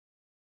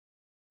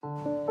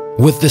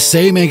With the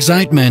same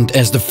excitement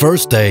as the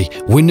first day,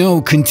 we now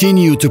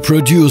continue to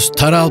produce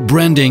Taral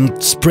branding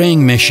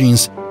spraying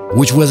machines,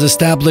 which was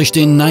established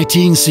in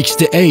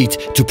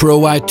 1968 to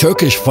provide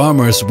Turkish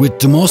farmers with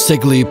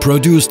domestically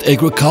produced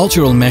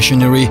agricultural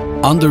machinery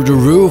under the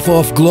roof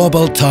of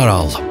Global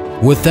Taral.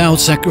 Without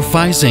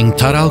sacrificing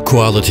Taral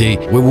quality,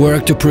 we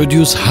work to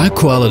produce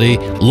high-quality,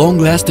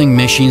 long-lasting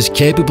machines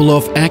capable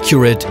of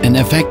accurate and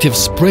effective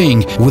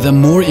spraying with a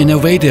more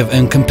innovative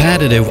and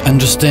competitive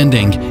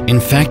understanding in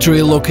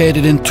factory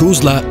located in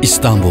Tuzla,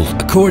 Istanbul.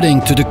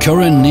 According to the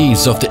current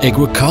needs of the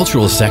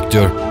agricultural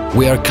sector,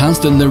 we are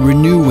constantly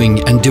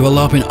renewing and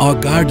developing our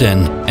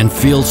garden and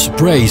field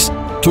sprays,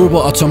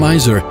 turbo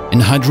atomizer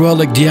and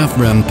hydraulic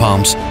diaphragm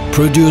pumps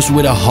produced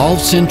with a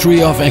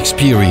half-century of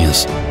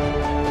experience.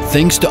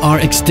 Thanks to our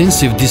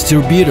extensive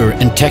distributor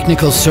and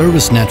technical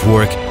service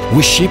network,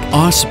 we ship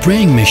our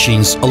spraying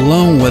machines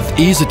along with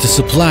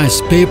easy-to-supply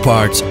spare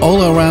parts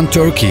all around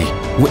Turkey.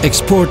 We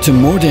export to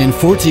more than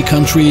 40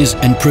 countries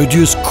and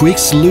produce quick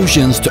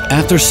solutions to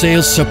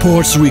after-sales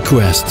support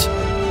requests.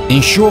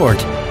 In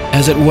short,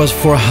 as it was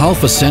for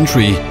half a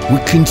century, we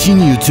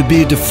continue to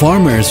be the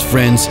farmers'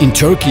 friends in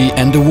Turkey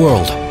and the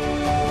world.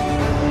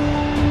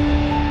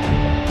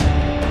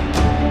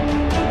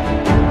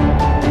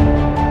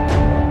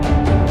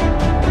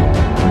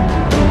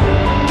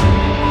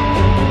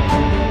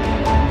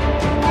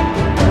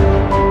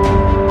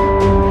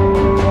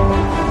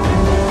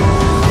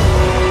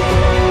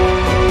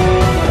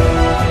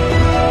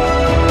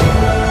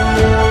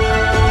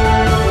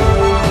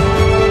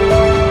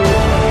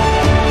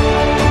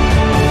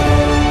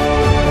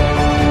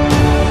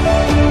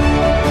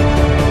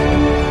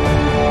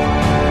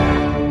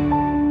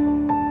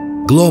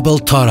 Global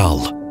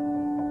Taral.